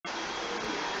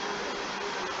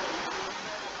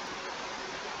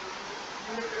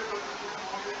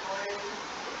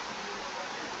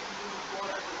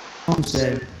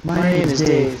Homestead. My name is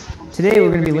Dave. Today we're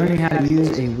going to be learning how to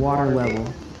use a water level.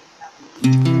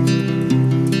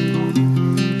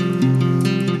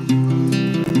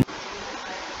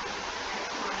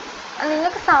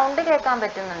 നിങ്ങൾക്ക് sound കേൾക്കാൻ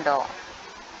പറ്റുന്നുണ്ടോ?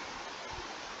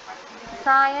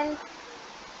 Science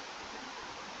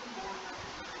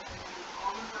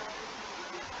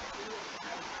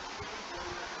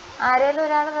ആരെങ്കിലും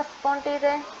ഒരാൾ respond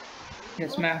ചെയ്തേ.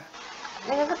 Yes, ma'am.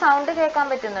 നിങ്ങൾക്ക് sound കേൾക്കാൻ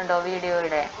പറ്റുന്നുണ്ടോ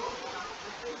വീഡിയോയുടെ?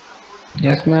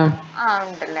 Yes, ma'am.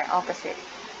 ഉണ്ടല്ലേ. ഓക്കെ, ശരി.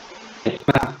 Yes,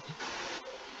 ma'am.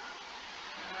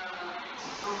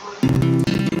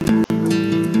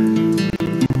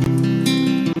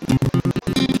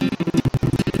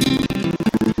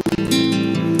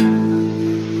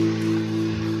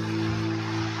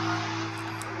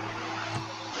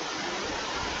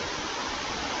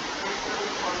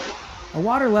 A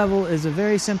water level is a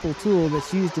very simple tool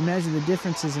that's used to measure the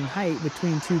differences in height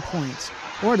between 2 points,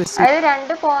 or to see അതായത്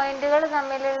രണ്ട് പോയിന്റുകൾ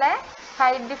തമ്മിലുള്ള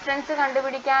ഹൈറ്റ് ഡിഫറൻസ്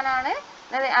കണ്ടുപിടിക്കാനാണ്,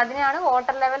 അതിനാണ്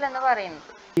വാട്ടർ ലെവൽ എന്ന് പറയുന്നത്.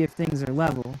 if things are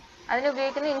level. അതിന്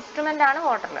ഉപയോഗിക്കുന്ന instrument ആണ്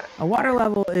water level. A water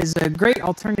level is a great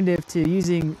alternative to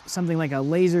using something like a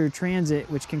laser transit,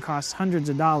 which can cost hundreds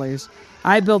of dollars.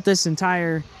 I built this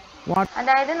entire water.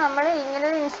 അതായത് നമ്മൾ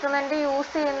ഇങ്ങനൊരു instrument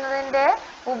use ചെയ്യുന്നതിന്റെ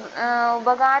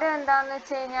ഉപകാരം എന്താന്ന്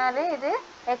വെച്ച് കഴിഞ്ഞാൽ ഇത്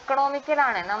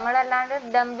എക്കണോമിക്കലാണ്. നമ്മളല്ലാണ്ട്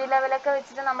ഡംബി ലെവലൊക്കെ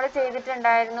വെച്ചിട്ട് നമ്മൾ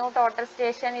ചെയ്തിട്ടുണ്ടായിരുന്നു. ടോട്ടൽ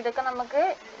സ്റ്റേഷൻ, ഇതൊക്കെ നമുക്ക്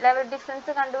ലെവൽ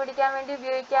ഡിഫറൻസ് കണ്ടുപിടിക്കാൻ വേണ്ടി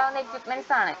ഉപയോഗിക്കാവുന്ന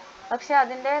എക്യുപ്മെന്റ്സ് ആണ്. പക്ഷെ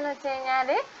അതിൻ്റെ എന്ന് വെച്ച്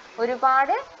കഴിഞ്ഞാൽ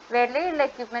ഒരുപാട് വിലയുള്ള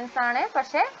എക്യുപ്മെന്റ്സ് ആണ്.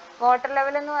 പക്ഷെ വാട്ടർ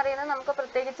ലെവൽ എന്ന് പറയുന്നത് നമുക്ക്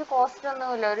പ്രത്യേകിച്ച് കോസ്റ്റ്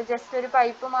ഒന്നുമില്ല. ജസ്റ്റ് ഒരു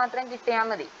പൈപ്പ് മാത്രം കിട്ടിയാൽ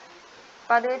മതി.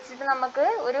 അപ്പോൾ അത് വെച്ചിട്ട് നമുക്ക്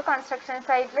ഒരു കൺസ്ട്രക്ഷൻ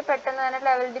സൈറ്റിൽ പെട്ടെന്ന് തന്നെ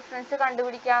ലെവൽ ഡിഫറൻസ്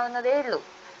കണ്ടുപിടിക്കാവുന്നതേ ഉള്ളൂ.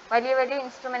 വലിയ വലിയ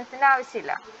ഇൻസ്ട്രുമെന്റ്സിന്റെ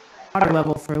ആവശ്യമില്ല. Water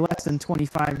level for less than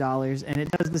 $25, and it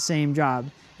does the same job.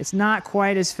 It's not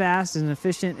quite as fast and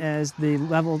efficient as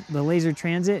the laser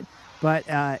transit, but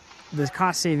the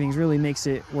cost savings really makes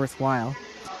it worthwhile.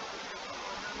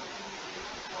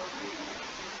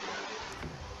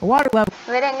 A water level.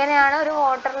 ഇവരെങ്ങനെയാണ് ഒരു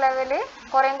water level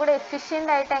കുറേം കൂടി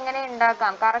efficient ആയിട്ട് എങ്ങനെ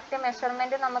ഉണ്ടാക്കാം, correct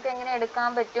measurement നമുക്ക് എങ്ങനെ എടുക്കാൻ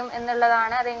പറ്റും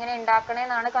എന്നുള്ളതാണ്, അതെങ്ങനെ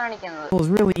ഉണ്ടാക്കണേന്നാണ് കാണിക്കുന്നത്.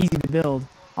 It's really easy to build.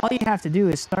 All you have to do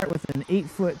is start with an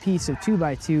 8-foot piece of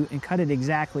 2x2 and cut it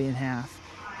exactly in half.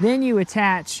 Then you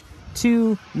attach 2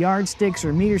 yardsticks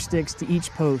or meter sticks to each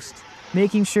post,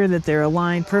 making sure that they're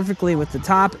aligned perfectly with the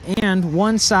top and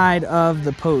one side of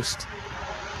the post.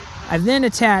 I've then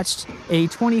attached a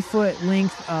 20-foot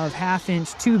length of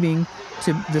 1/2-inch tubing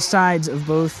to the sides of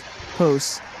both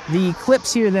posts. The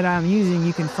clips here that I'm using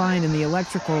you can find in the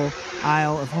electrical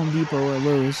aisle of Home Depot or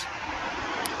Lowe's.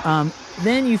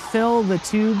 Then you fill the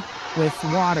tube with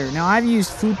water. Now I've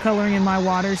used food coloring in my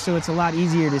water, so it's a lot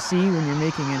easier to see when you're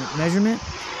making a measurement.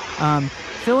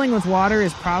 Filling with water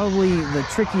is probably the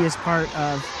trickiest part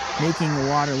of making the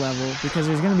water level because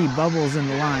there's going to be bubbles in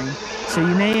the line. So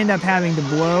you may end up having to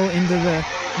blow into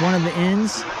one of the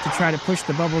ends to try to push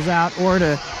the bubbles out, or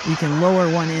you can lower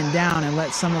one end down and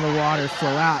let some of the water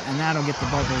flow out, and that'll get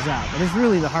the bubbles out. But it's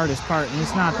really the hardest part, and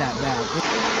it's not that bad.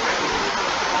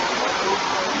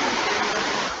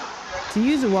 To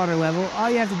use a water level, all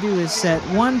you have to do is set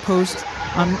one post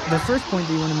on the first point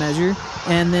that you want to measure,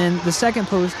 and then the second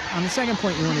post on the second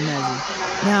point you want to measure.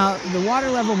 Now, the water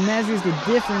level measures the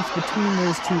difference between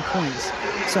those 2 points.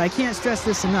 So I can't stress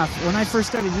this enough. When I first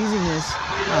started using this,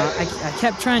 I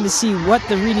kept trying to see what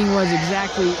the reading was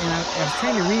exactly, and I was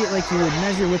trying to read it like you would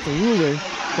measure with a ruler,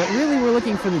 but really we're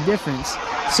looking for the difference.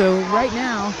 So right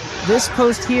now, this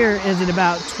post here is at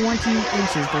about 20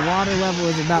 inches. The water level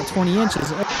is about 20 inches.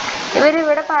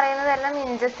 ഇവരിവിടെ പറയുന്നതെല്ലാം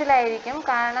ഇഞ്ചസിലായിരിക്കും.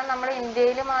 കാരണം നമ്മൾ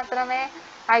ഇന്ത്യയിൽ മാത്രമേ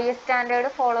higher standard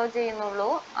follow ചെയ്യുന്നുള്ളൂ.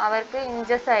 അവർക്ക്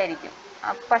inches ആയിരിക്കും.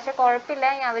 പക്ഷെ കുഴപ്പമില്ല,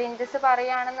 അവർ ഇഞ്ചസ്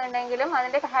പറയുകയാണെന്നുണ്ടെങ്കിലും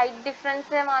അതിന്റെ ഹൈറ്റ്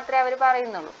ഡിഫറൻസ് മാത്രമേ അവർ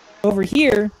പറയുന്നുള്ളൂ. Over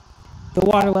here, the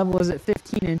water level is at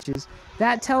 15 inches.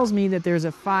 That tells me that there's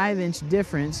a 5-inch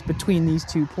difference between these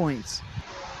 2 points.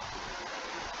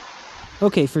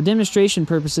 Okay, for demonstration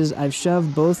purposes, I've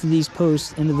shoved both of these posts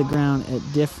into the ground at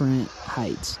different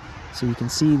heights. So you can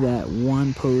see that one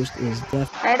post is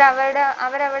definitely. അതായത്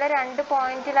അവരവിടെ 2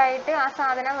 പോയിന്റിലായിട്ട് ആ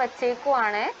സാധനം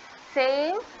വെച്ചേക്കുവാണ്.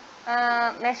 Same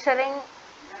measuring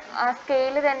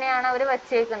scale തന്നെയാണ് അവർ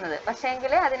വെച്ചേക്കുന്നത്.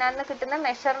 പക്ഷേങ്കിൽ അതിനകത്ത് കിട്ടുന്ന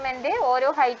measurement ഓരോ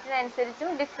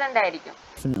ഹൈറ്റിനനുസരിച്ചും ഡിഫറെന്റ് ആയിരിക്കും.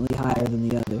 Definitely higher than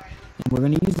the other. And we're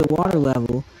going to use the water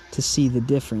level to see the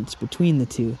difference between the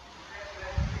two.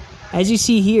 As you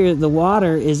see here, the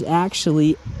water is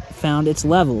actually found its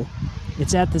level.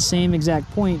 It's at the same exact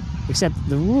point, except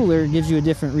the ruler gives you a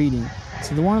different reading. So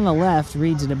the one on the left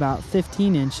reads at about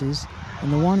 15 inches, and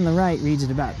the one on the right reads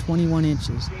at about 21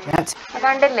 inches. That's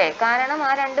കണ്ടില്ലേ, കാരണം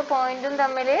ആ രണ്ട് പോയിന്റും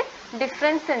തമ്മിൽ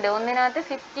difference ഉണ്ട്. ഒന്നിനകത്ത്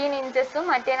 15 ഇഞ്ചസും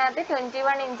മറ്റേനകത്ത്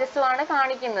 21 ഇഞ്ചസും ആണ്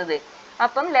കാണിക്കുന്നത്.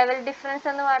 അപ്പം ലെവൽ ഡിഫറൻസ്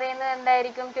എന്ന് പറയുന്നത്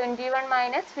എന്തായിരിക്കും? 21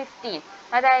 മൈനസ് 15.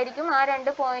 അതായിരിക്കും ആ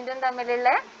രണ്ട് പോയിന്റും തമ്മിലുള്ള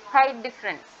height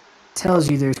difference. Tells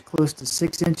you there's close to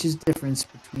 6 inches difference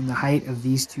between the height of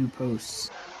these two posts.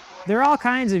 There are all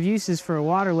kinds of uses for a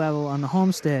water level on the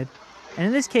homestead, and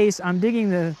in this case I'm digging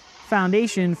the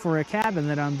foundation for a cabin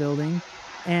that I'm building,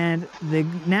 and the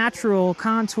natural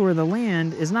contour of the land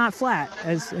is not flat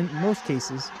as in most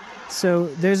cases. So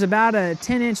there's about a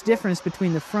 10-inch difference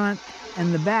between the front and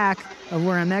the back of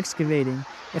where I'm excavating.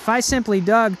 If I simply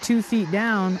dug 2 feet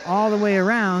down all the way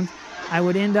around, I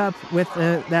would end up with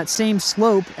that same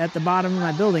slope at the bottom of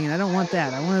my building, and I don't want that.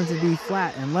 I want it to be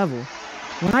flat and level.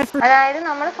 അതായത്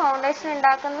നമ്മൾ foundation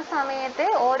ഉണ്ടാക്കുന്ന സമയത്ത്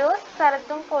ഓരോ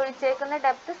സ്ഥലത്തും കൊഴിച്ചേക്കുന്ന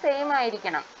depth same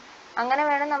ആയിരിക്കണം. അങ്ങനെ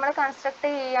വേണം നമ്മൾ കൺസ്ട്രക്ട്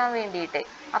ചെയ്യാൻ വേണ്ടിയിട്ട്.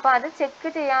 അപ്പോൾ അത് ചെക്ക്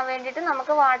ചെയ്യാൻ വേണ്ടിയിട്ട്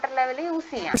നമുക്ക് വാട്ടർ ലെവൽ യൂസ്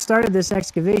ചെയ്യാം. I started this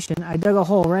excavation. I dug a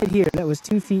hole right here that was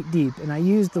 2 feet deep, and I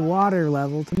used the water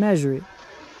level to measure it.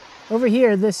 Over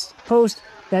here, this post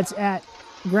that's at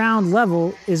ground level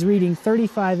is reading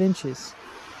 35 inches.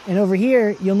 And over here,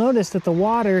 you'll notice that the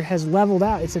water has leveled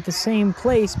out. It's at the same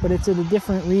place, but it's at a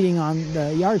different reading on the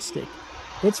yardstick.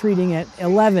 It's reading at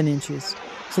 11 inches.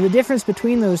 So the difference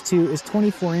between those two is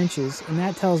 24 inches, and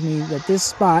that tells me that this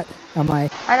spot on my...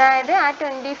 അതായത് ആ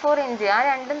 24 inch, ആ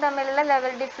രണ്ടും തമ്മിലുള്ള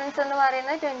level difference എന്ന്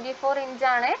പറയുന്നത് 24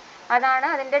 ഇഞ്ചാണ്. അതാണ്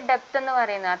അതിന്റെ ഡെപ്ത് എന്ന്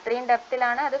പറയുന്നത്. അത്രയും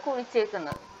ഡെപ്തിലാണ് അത്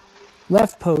കുഴിച്ചേക്കുന്നത്.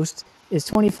 Left post is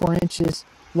 24 inches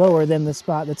lower than the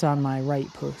spot that's on my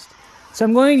right post. So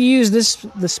I'm going to use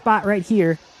the spot right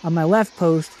here on my left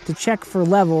post to check for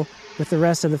level with the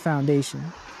rest of the foundation.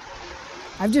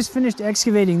 I've just finished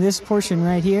excavating this portion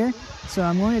right here, so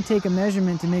I'm going to take a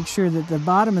measurement to make sure that the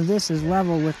bottom of this is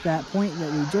level with that point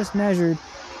that we just measured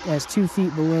as 2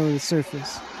 feet below the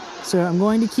surface. So I'm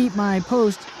going to keep my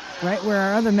post right where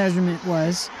our other measurement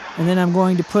was, and then I'm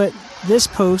going to put this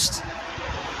post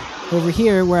over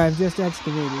here where I've just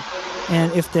excavated. And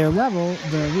if they're level,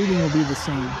 the reading will be the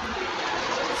same.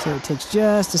 So it takes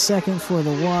just a second for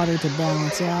the water to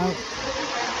balance out.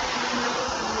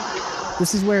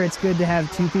 This is where it's good to have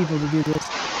 2 people to do this.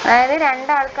 അതായത്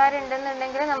രണ്ട്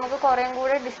ആൾക്കാരുണ്ടെന്നുണ്ടെങ്കിൽ നമുക്ക് കുറേം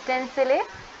കൂടി ഡിസ്റ്റൻസിൽ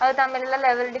അത് തമ്മിലുള്ള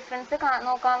level difference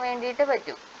നോക്കാൻ വേണ്ടിയിട്ട്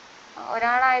പറ്റും.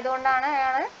 ഒരാളായതുകൊണ്ടാണ്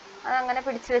അയാൾ അത് അങ്ങനെ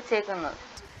പിടിച്ചു വെച്ചേക്കുന്നത്.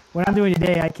 What I'm doing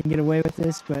today, I can get away with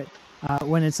this, but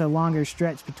when it's a longer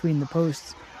stretch between the posts,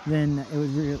 then it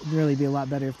would really be a lot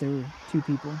better if there were 2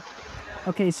 people.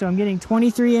 Okay, so I'm getting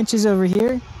 23 inches over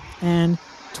here and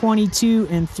 22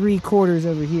 3/4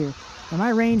 over here. Now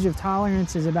my range of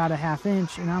tolerance is about a 1/2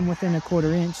 inch, and I'm within a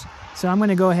 1/4 inch, so I'm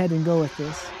going to go ahead and go with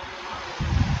this.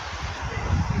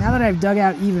 Now that I've dug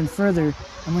out even further,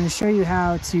 I'm going to show you how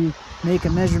to make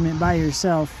a measurement by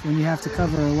yourself when you have to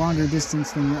cover a longer distance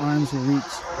than your arms will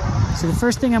reach. So the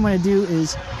first thing I'm going to do is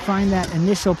find that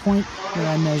initial point that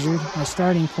I measured, my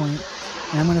starting point,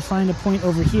 and I'm going to find a point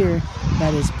over here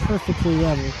that is perfectly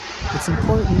level. It's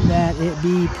important that it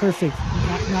be perfect,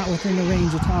 not within the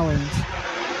range of tolerance,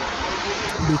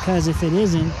 because if it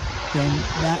isn't, then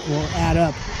that will add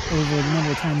up over the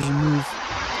number of times you move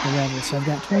the level. So I've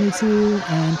got 22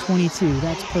 and 22.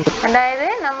 That's perfect. അതായത്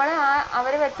നമ്മൾ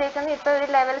അവർ വെച്ചേക്കുന്ന ഇപ്പോൾ ഒരു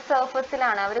level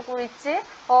സർഫസിലാണ് അവർ കുഴിച്ച്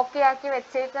okay ആക്കി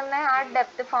വെച്ചേക്കുന്ന ആ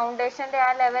depth ഫൗണ്ടേഷന്റെ ആ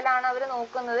ലെവലാണ് അവർ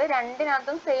നോക്കുന്നത്.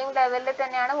 രണ്ടിനകത്തും സെയിം ലെവലിൽ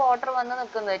തന്നെയാണ് വാട്ടർ വന്ന്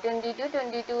നിൽക്കുന്നത്.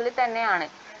 22 തന്നെയാണ്.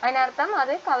 അതിനർത്ഥം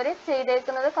അത് അവർ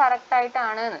ചെയ്തേക്കുന്നത് കറക്റ്റ്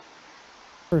ആയിട്ടാണ്.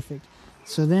 Perfect.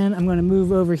 So then I'm going to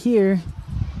move over here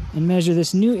and measure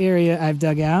this new area I've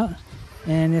dug out,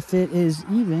 and if it is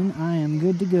even, I am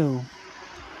good to go.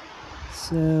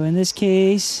 So in this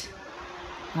case,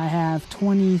 I have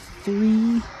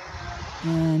 23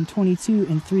 and 22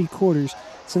 3/4.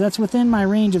 So that's within my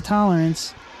range of tolerance,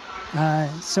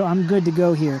 so I'm good to go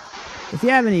here. If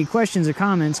you have any questions or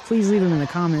comments, please leave them in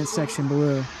the comments section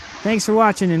below. Thanks for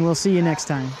watching, and we'll see you next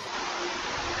time.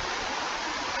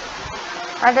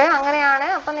 അതെ, അങ്ങനെയാണ്.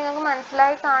 അപ്പം നിങ്ങൾക്ക്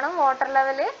മനസ്സിലായി കാണും water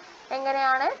level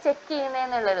എങ്ങനെയാണ് check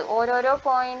ചെയ്യുന്നതെന്നുള്ളത്. ഓരോരോ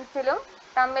പോയിന്റ്സിലും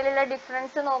തമ്മിലുള്ള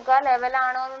difference നോക്കുക,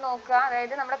 ലെവലാണോ എന്ന് നോക്കുക.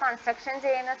 അതായത് നമ്മൾ കൺസ്ട്രക്ഷൻ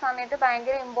ചെയ്യുന്ന സമയത്ത്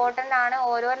ഭയങ്കര ഇമ്പോർട്ടൻ്റ് ആണ്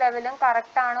ഓരോ ലെവലും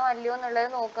കറക്റ്റ് ആണോ അല്ലയോ എന്നുള്ളത്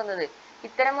നോക്കുന്നത്.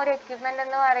 ഇത്തരം ഒരു എക്യുപ്മെന്റ്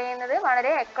എന്ന് പറയുന്നത്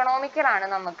വളരെ എക്കണോമിക്കലാണ്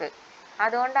നമുക്ക്.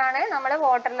 അതുകൊണ്ടാണ് നമ്മൾ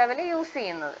വാട്ടർ ലെവൽ യൂസ്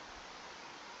ചെയ്യുന്നത്.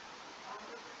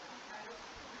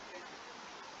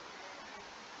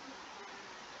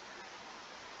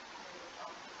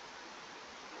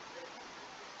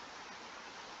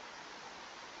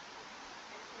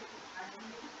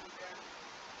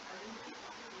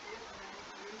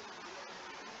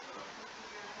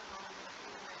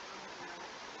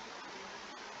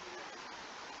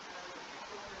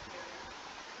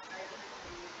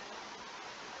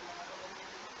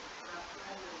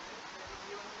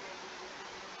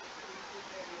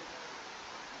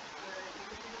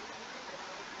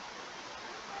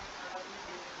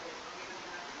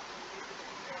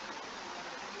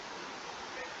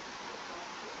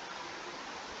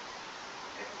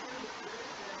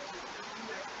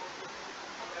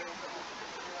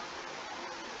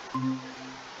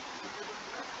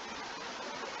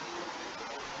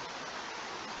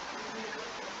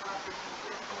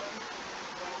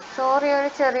 സോറി, ഒരു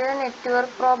ചെറിയൊരു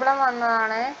നെറ്റ്വർക്ക് പ്രോബ്ലം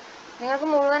വന്നതാണ്. നിങ്ങൾക്ക്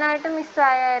മുഴുവനായിട്ട്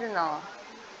മിസ്സായായിരുന്നോ?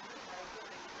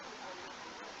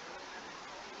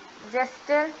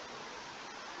 ജസ്റ്റ്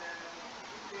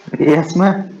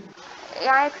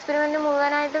ആ എക്സ്പെരിമെന്റ്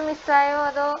മുഴുവനായിട്ട് മിസ്സായോ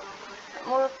അതോ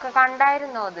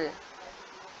കണ്ടായിരുന്നോ അത്?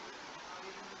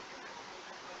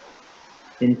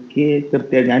 എനിക്ക്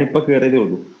കൃത്യമായി ഞാനിപ്പോ കേറിയതേ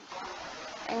ഉള്ളൂ.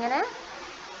 എങ്ങനെ?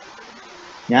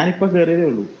 ഞാനിപ്പോ കേറിയതേ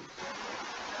ഉള്ളൂ.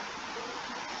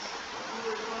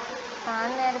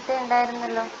 താൻ നേരത്തെ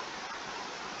ഉണ്ടായിരുന്നല്ലോ.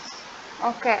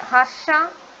 ഓക്കെ, ഹർഷ